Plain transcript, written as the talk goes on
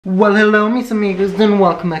Well, hello mis amigos and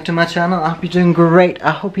welcome back to my channel. I hope you're doing great. I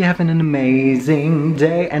hope you're having an amazing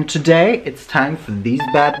day. And today it's time for these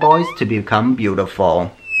bad boys to become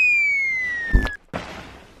beautiful.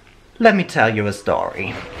 Let me tell you a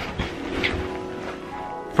story.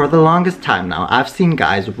 For the longest time now, I've seen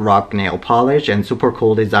guys rock nail polish and super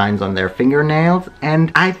cool designs on their fingernails,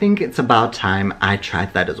 and I think it's about time I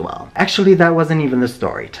tried that as well. Actually, that wasn't even the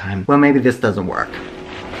story time. Well, maybe this doesn't work.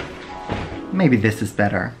 Maybe this is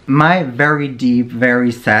better. My very deep,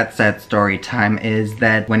 very sad story time is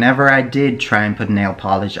that whenever I did try and put nail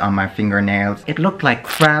polish on my fingernails, it looked like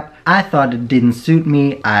crap. I thought it didn't suit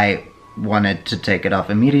me. I wanted to take it off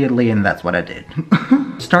immediately, and that's what I did.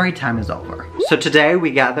 Story time is over. So today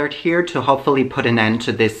we gathered here to hopefully put an end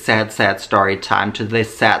to this sad story time, to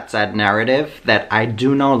this sad narrative that I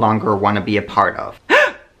do no longer want to be a part of.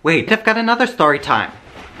 Wait, I've got another story time.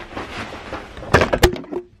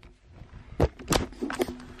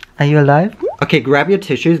 Are you alive? Okay, grab your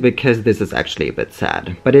tissues because this is actually a bit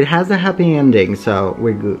sad. But it has a happy ending, so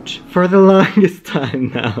we're good. For the longest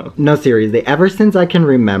time now. No, seriously, ever since I can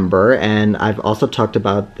remember, and I've also talked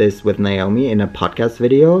about this with Naomi in a podcast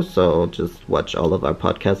video, so just watch all of our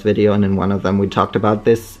podcast video, and in one of them we talked about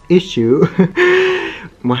this issue.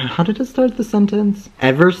 How did I start the sentence?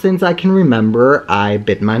 Ever since I can remember, I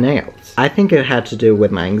bit my nails. I think it had to do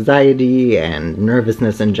with my anxiety and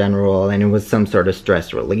nervousness in general, and it was some sort of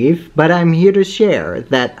stress relief. But I'm here to share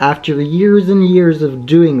that after years and years of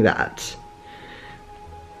doing that,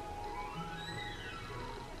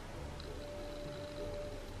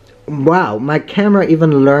 wow, my camera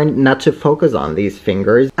even learned not to focus on these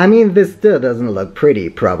fingers. I mean, this still doesn't look pretty,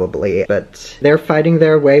 probably, but they're fighting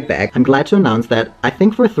their way back. I'm glad to announce that I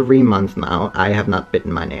think for 3 months now, I have not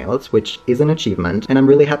bitten my nails, which is an achievement, and I'm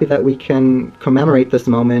really happy that we can commemorate this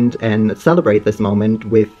moment and celebrate this moment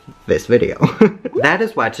with this video. That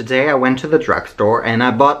is why today I went to the drugstore and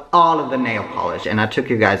I bought all of the nail polish, and I took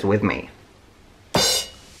you guys with me.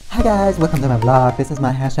 Hi guys, welcome to my vlog. This is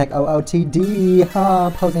my hashtag OOTD.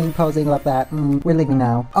 Posing, love that. We're leaving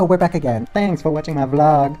now. Oh, we're back again. Thanks for watching my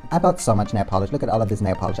vlog. I bought so much nail polish. Look at all of this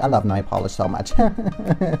nail polish. I love nail polish so much.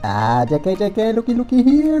 JK, looky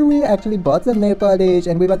here. We actually bought some nail polish,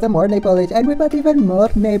 and we bought some more nail polish, and we bought even more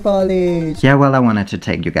nail polish. Yeah, well, I wanted to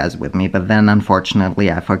take you guys with me, but then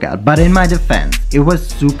unfortunately I forgot. But in my defense, it was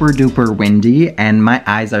super duper windy, and my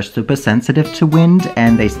eyes are super sensitive to wind,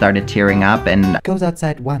 and they started tearing up, and goes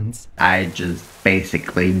outside once. I just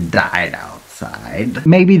basically died outside.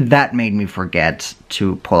 Maybe that made me forget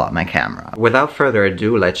to pull out my camera. Without further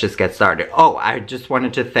ado, let's just get started. Oh, I just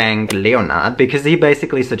wanted to thank Leonard because he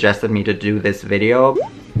basically suggested me to do this video.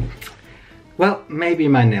 Well, maybe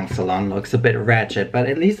my nail salon looks a bit ratchet, but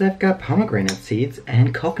at least I've got pomegranate seeds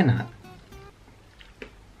and coconut.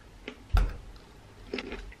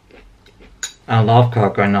 I love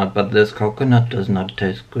coconut, but this coconut does not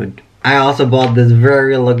taste good. I also bought this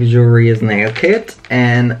very luxurious nail kit,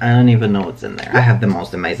 and I don't even know what's in there. I have the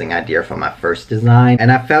most amazing idea for my first design,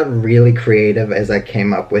 and I felt really creative as I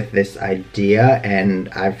came up with this idea, and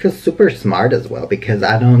I feel super smart as well, because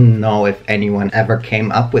I don't know if anyone ever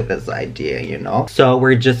came up with this idea, you know? So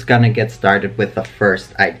we're just gonna get started with the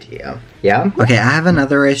first idea. Yeah? Okay, I have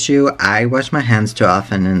another issue. I wash my hands too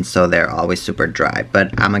often, and so they're always super dry. But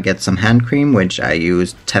I'm gonna get some hand cream, which I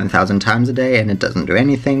use 10,000 times a day, and it doesn't do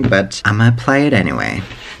anything, but I'm gonna apply it anyway.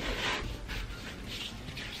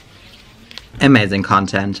 Amazing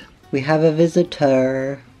content. We have a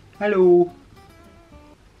visitor. Hello.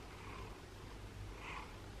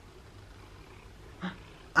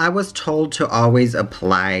 I was told to always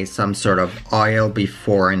apply some sort of oil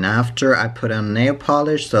before and after I put on nail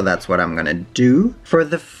polish, so that's what I'm gonna do. For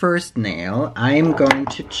the first nail, I am going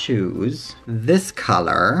to choose this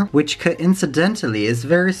color, which coincidentally is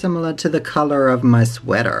very similar to the color of my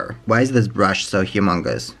sweater. Why is this brush so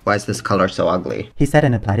humongous? Why is this color so ugly? He said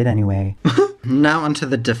and applied it anyway. Now onto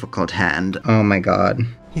the difficult hand. Oh my god.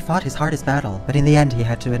 He fought his hardest battle, but in the end he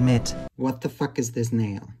had to admit. What the fuck is this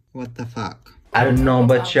nail? What the fuck? I don't know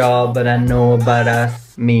about y'all, but I know about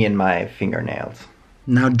us. Me and my fingernails.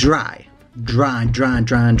 Now dry. Dry.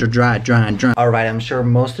 Alright, I'm sure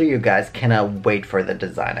most of you guys cannot wait for the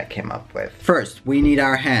design I came up with. First, we need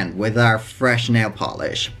our hand with our fresh nail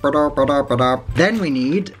polish. Then we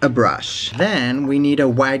need a brush. Then we need a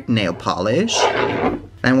white nail polish.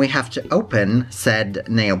 Then we have to open said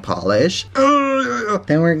nail polish.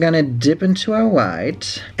 Then we're gonna dip into our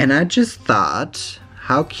white. And I just thought,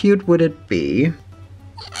 how cute would it be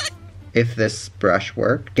if this brush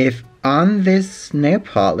worked? If on this nail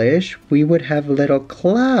polish we would have little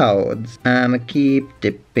clouds. I'ma keep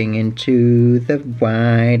dipping into the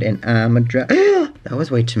white and I'ma dry. That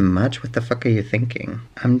was way too much. What the fuck are you thinking?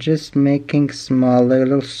 I'm just making small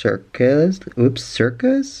little circles. Oops,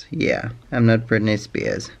 circus? Yeah, I'm not Britney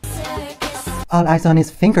Spears. All eyes on his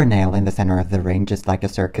fingernail in the center of the ring, just like a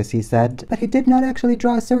circus, he said. But he did not actually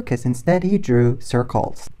draw a circus. Instead, he drew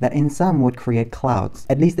circles that in some would create clouds,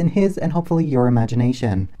 at least in his and hopefully your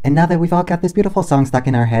imagination. And now that we've all got this beautiful song stuck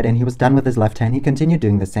in our head and he was done with his left hand, he continued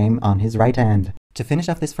doing the same on his right hand. To finish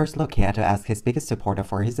off this first look, he had to ask his biggest supporter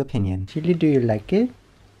for his opinion. Chili, do you like it?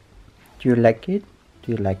 Do you like it?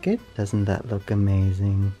 Do you like it? Doesn't that look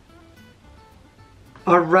amazing?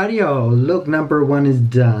 Alrighty-o, look number 1 is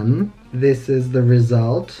done. This is the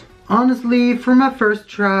result. Honestly, for my first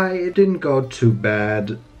try, it didn't go too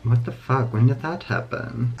bad. What the fuck? When did that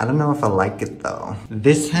happen? I don't know if I like it though.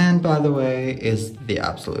 This hand, by the way, is the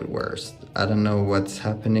absolute worst. I don't know what's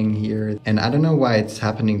happening here. And I don't know why it's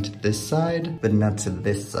happening to this side, but not to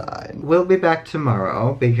this side. We'll be back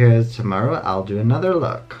tomorrow, because tomorrow I'll do another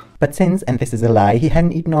look. But since, and this is a lie, he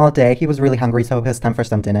hadn't eaten all day, he was really hungry, so it was time for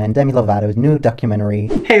some dinner and Demi Lovato's new documentary.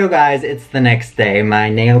 Hey you guys, it's the next day.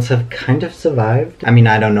 My nails have kind of survived. I mean,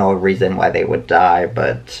 I don't know a reason why they would die,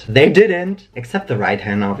 but they didn't. Except the right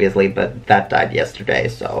hand, obviously, but that died yesterday,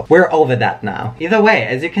 so we're over that now. Either way,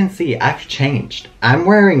 as you can see, I've changed. I'm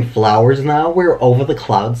wearing flowers now, we're over the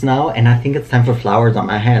clouds now, and I think it's time for flowers on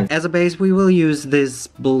my hands. As a base, we will use this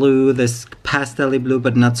blue, this pastel-y blue,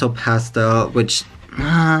 but not so pastel, which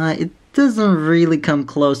it doesn't really come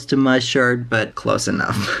close to my shirt, but close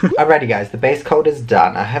enough. Alrighty guys, the base coat is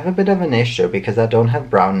done. I have a bit of an issue because I don't have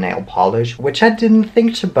brown nail polish, which I didn't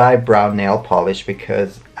think to buy brown nail polish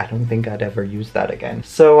because I don't think I'd ever use that again.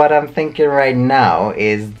 So what I'm thinking right now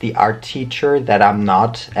is the art teacher that I'm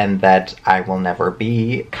not and that I will never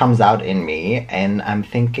be comes out in me, and I'm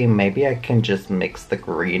thinking maybe I can just mix the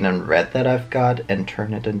green and red that I've got and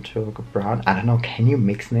turn it into a brown. I don't know, can you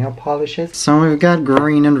mix nail polishes? So we've got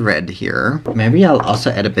green and red here. Maybe I'll also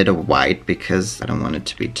add a bit of white because I don't want it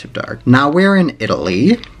to be too dark. Now we're in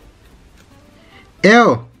Italy.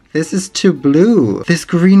 Ew! This is too blue. This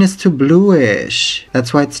green is too bluish.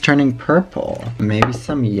 That's why it's turning purple. Maybe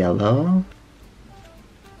some yellow?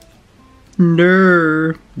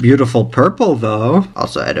 No. Beautiful purple though.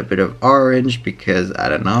 Also add a bit of orange because I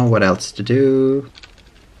don't know what else to do.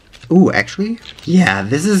 Ooh, actually, yeah,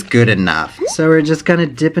 this is good enough. So we're just gonna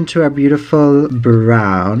dip into our beautiful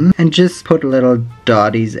brown and just put little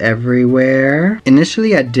dotties everywhere.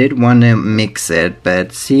 Initially, I did want to mix it,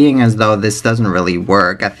 but seeing as though this doesn't really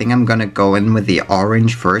work, I think I'm gonna go in with the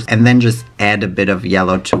orange first and then just add a bit of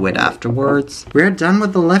yellow to it afterwards. We're done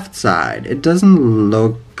with the left side. It doesn't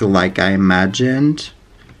look like I imagined.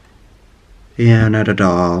 Yeah, not at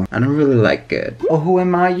all. I don't really like it. Oh, who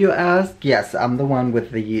am I, you ask? Yes, I'm the one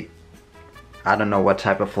with the I don't know what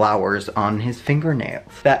type of flowers on his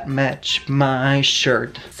fingernails that match my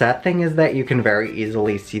shirt. Sad thing is that you can very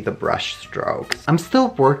easily see the brush strokes. I'm still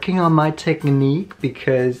working on my technique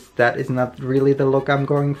because that is not really the look I'm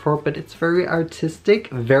going for, but it's very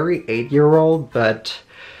artistic, very 8-year-old, but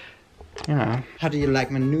you know. How do you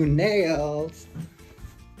like my new nails?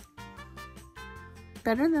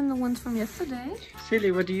 Better than the ones from yesterday.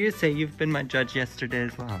 Silly, what do you say? You've been my judge yesterday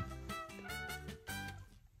as well.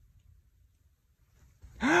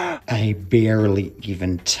 I barely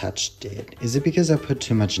even touched it. Is it because I put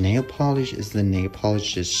too much nail polish? Is the nail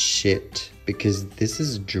polish just shit? Because this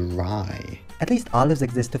is dry. At least olives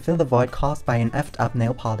exist to fill the void caused by an effed up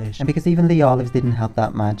nail polish. And because even the olives didn't help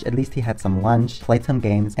that much, at least he had some lunch, played some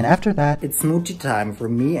games, and after that, it's smoochie time for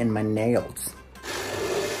me and my nails.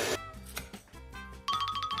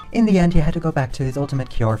 in the end he had to go back to his ultimate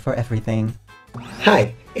cure for everything.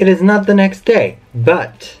 Hi, it is not the next day,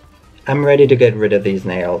 but I'm ready to get rid of these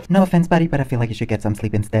nails. No offense, buddy, but I feel like you should get some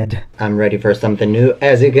sleep instead. I'm ready for something new,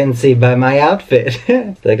 as you can see by my outfit.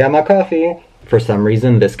 Still got my coffee. For some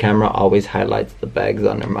reason, this camera always highlights the bags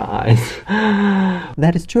under my eyes.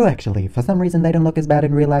 That is true, actually. For some reason, they don't look as bad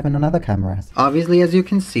in real life on other cameras. Obviously, as you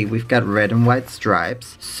can see, we've got red and white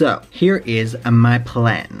stripes. So, here is my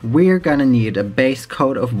plan. We're gonna need a base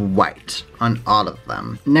coat of white on all of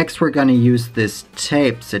them. Next, we're gonna use this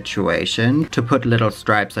tape situation to put little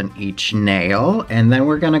stripes on each nail. And then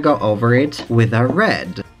we're gonna go over it with our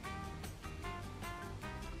red.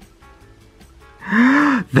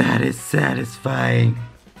 That is satisfying.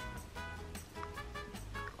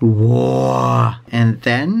 Whoa. And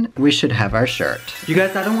then we should have our shirt. You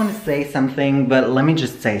guys, I don't want to say something, but let me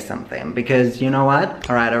just say something, because you know what?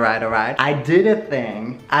 Alright. I did a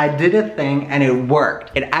thing and it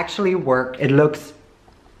worked. It actually worked. It looks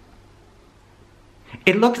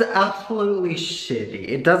absolutely shitty.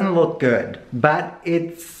 It doesn't look good, but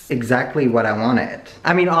it's exactly what I wanted.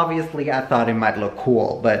 I mean, obviously I thought it might look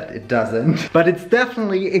cool, but it doesn't. But it's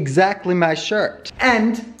definitely exactly my shirt.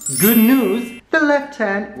 And good news, the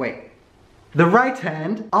right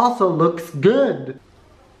hand also looks good.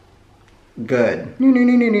 Good.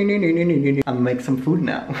 I'll make some food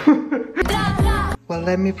now. Well,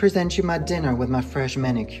 let me present you my dinner with my fresh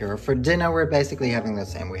manicure. For dinner, we're basically having the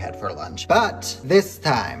same we had for lunch. But this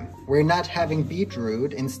time, we're not having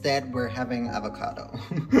beetroot. Instead, we're having avocado.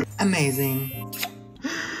 Amazing.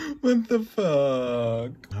 What the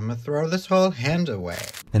fuck? I'm gonna throw this whole hand away.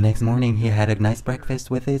 The next morning, he had a nice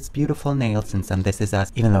breakfast with his beautiful nails and some This Is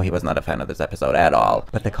Us, even though he was not a fan of this episode at all.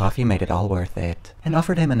 But the coffee made it all worth it, and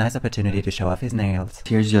offered him a nice opportunity to show off his nails.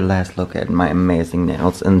 Here's your last look at my amazing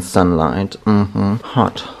nails in sunlight.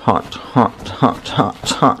 Hot, hot, hot, hot, hot,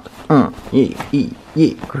 hot. Yeah.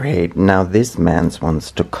 Great, now this man wants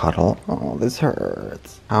to cuddle. Oh, this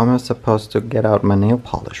hurts. How am I supposed to get out my nail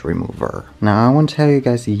polish remover? Now, I won't tell you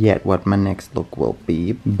guys yet what my next look will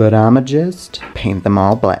be, but I'ma just paint them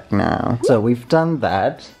all black now. So we've done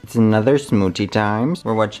that. It's another smoothie time.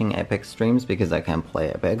 We're watching Apex streams because I can't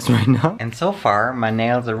play Apex right now. And so far, my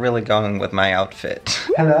nails are really going with my outfit.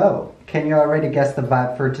 Hello, can you already guess the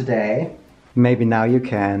vibe for today? Maybe now you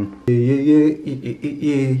can. I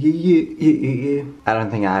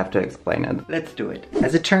don't think I have to explain it. Let's do it.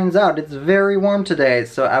 As it turns out, it's very warm today,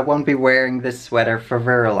 so I won't be wearing this sweater for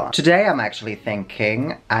very long. Today I'm actually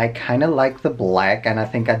thinking I kind of like the black, and I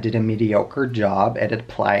think I did a mediocre job at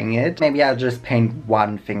applying it. Maybe I'll just paint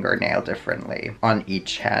one fingernail differently on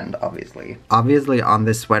each hand, obviously. Obviously on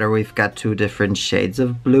this sweater we've got 2 different shades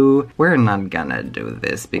of blue. We're not gonna do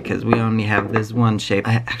this because we only have this one shade.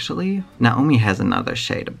 Naomi has another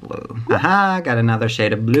shade of blue. Aha, got another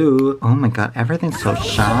shade of blue. Oh my god, everything's so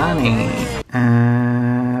shiny.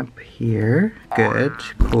 Up here. Good,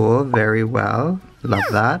 cool, very well. Love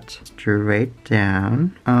that. Straight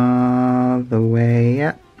down. All the way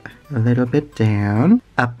up. A little bit down.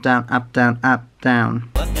 Up, down, up, down, up, down.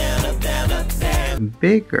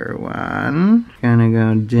 Bigger one. Gonna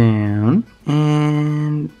go down.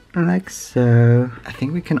 And like so. I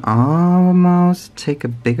think we can almost take a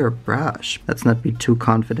bigger brush. Let's not be too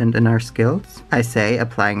confident in our skills. I say,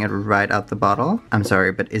 applying it right out the bottle. I'm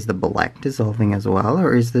sorry, but is the black dissolving as well?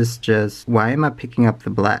 Or is this just... Why am I picking up the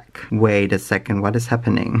black? Wait a second, what is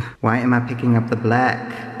happening? Why am I picking up the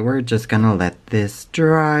black? We're just gonna let this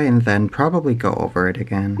dry and then probably go over it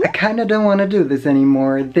again. I kinda don't wanna do this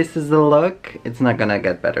anymore. This is the look. It's not gonna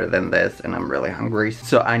get better than this, and I'm really hungry.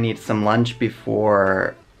 So I need some lunch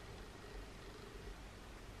before...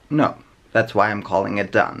 No, that's why I'm calling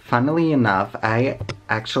it done. Funnily enough, I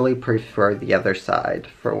actually prefer the other side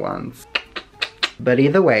for once. But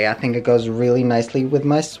either way, I think it goes really nicely with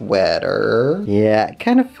my sweater. Yeah, I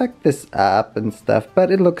kind of fucked this up and stuff,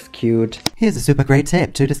 but it looks cute. Here's a super great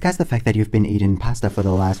tip to disguise the fact that you've been eating pasta for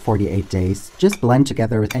the last 48 days. Just blend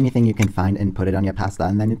together with anything you can find and put it on your pasta,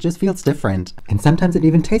 and then it just feels different. And sometimes it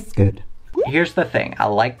even tastes good. Here's the thing, I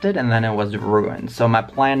liked it and then it was ruined. So my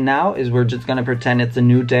plan now is we're just gonna pretend it's a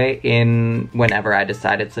new day in whenever I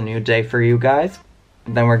decide it's a new day for you guys.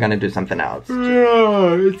 Then we're gonna do something else.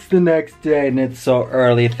 Oh, it's the next day and it's so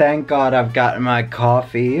early. Thank God I've gotten my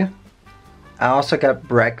coffee. I also got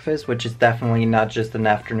breakfast, which is definitely not just an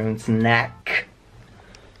afternoon snack.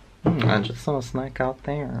 I just saw a snack out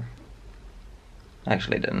there.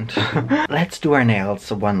 Actually didn't. Let's do our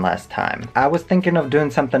nails one last time. I was thinking of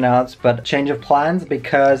doing something else, but change of plans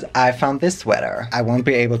because I found this sweater. I won't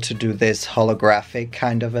be able to do this holographic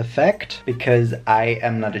kind of effect because I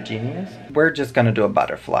am not a genius. We're just gonna do a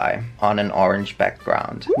butterfly on an orange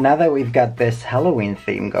background. Now that we've got this Halloween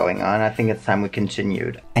theme going on, I think it's time we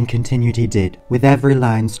continued. And continued he did. With every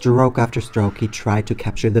line, stroke after stroke, he tried to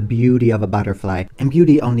capture the beauty of a butterfly. And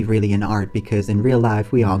beauty only really in art, because in real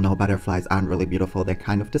life, we all know butterflies aren't really beautiful, they're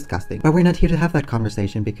kind of disgusting. But we're not here to have that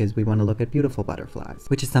conversation because we want to look at beautiful butterflies.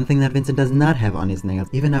 Which is something that Vincent does not have on his nails,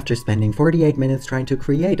 even after spending 48 minutes trying to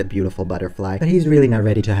create a beautiful butterfly. But he's really not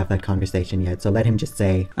ready to have that conversation yet, so let him just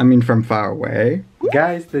say, I mean from far away.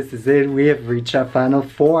 Guys, this is it. We have reached our final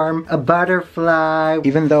form. A butterfly.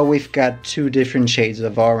 Even though we've got 2 different shades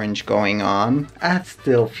of orange going on, I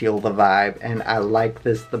still feel the vibe and I like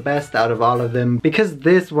this the best out of all of them because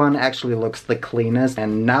this one actually looks the cleanest.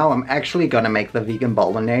 And now I'm actually gonna make the vegan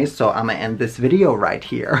bolognese, so I'm gonna end this video right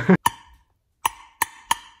here.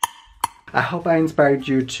 I hope I inspired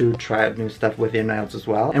you to try out new stuff with your nails as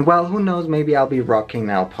well. And well, who knows, maybe I'll be rocking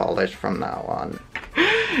nail polish from now on.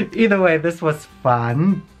 Either way, this was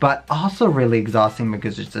fun, but also really exhausting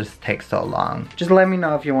because it just takes so long. Just let me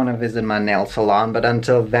know if you want to visit my nail salon, but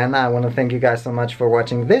until then, I want to thank you guys so much for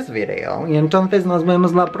watching this video. Y entonces nos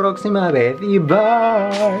vemos la próxima vez y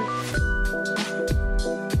bye!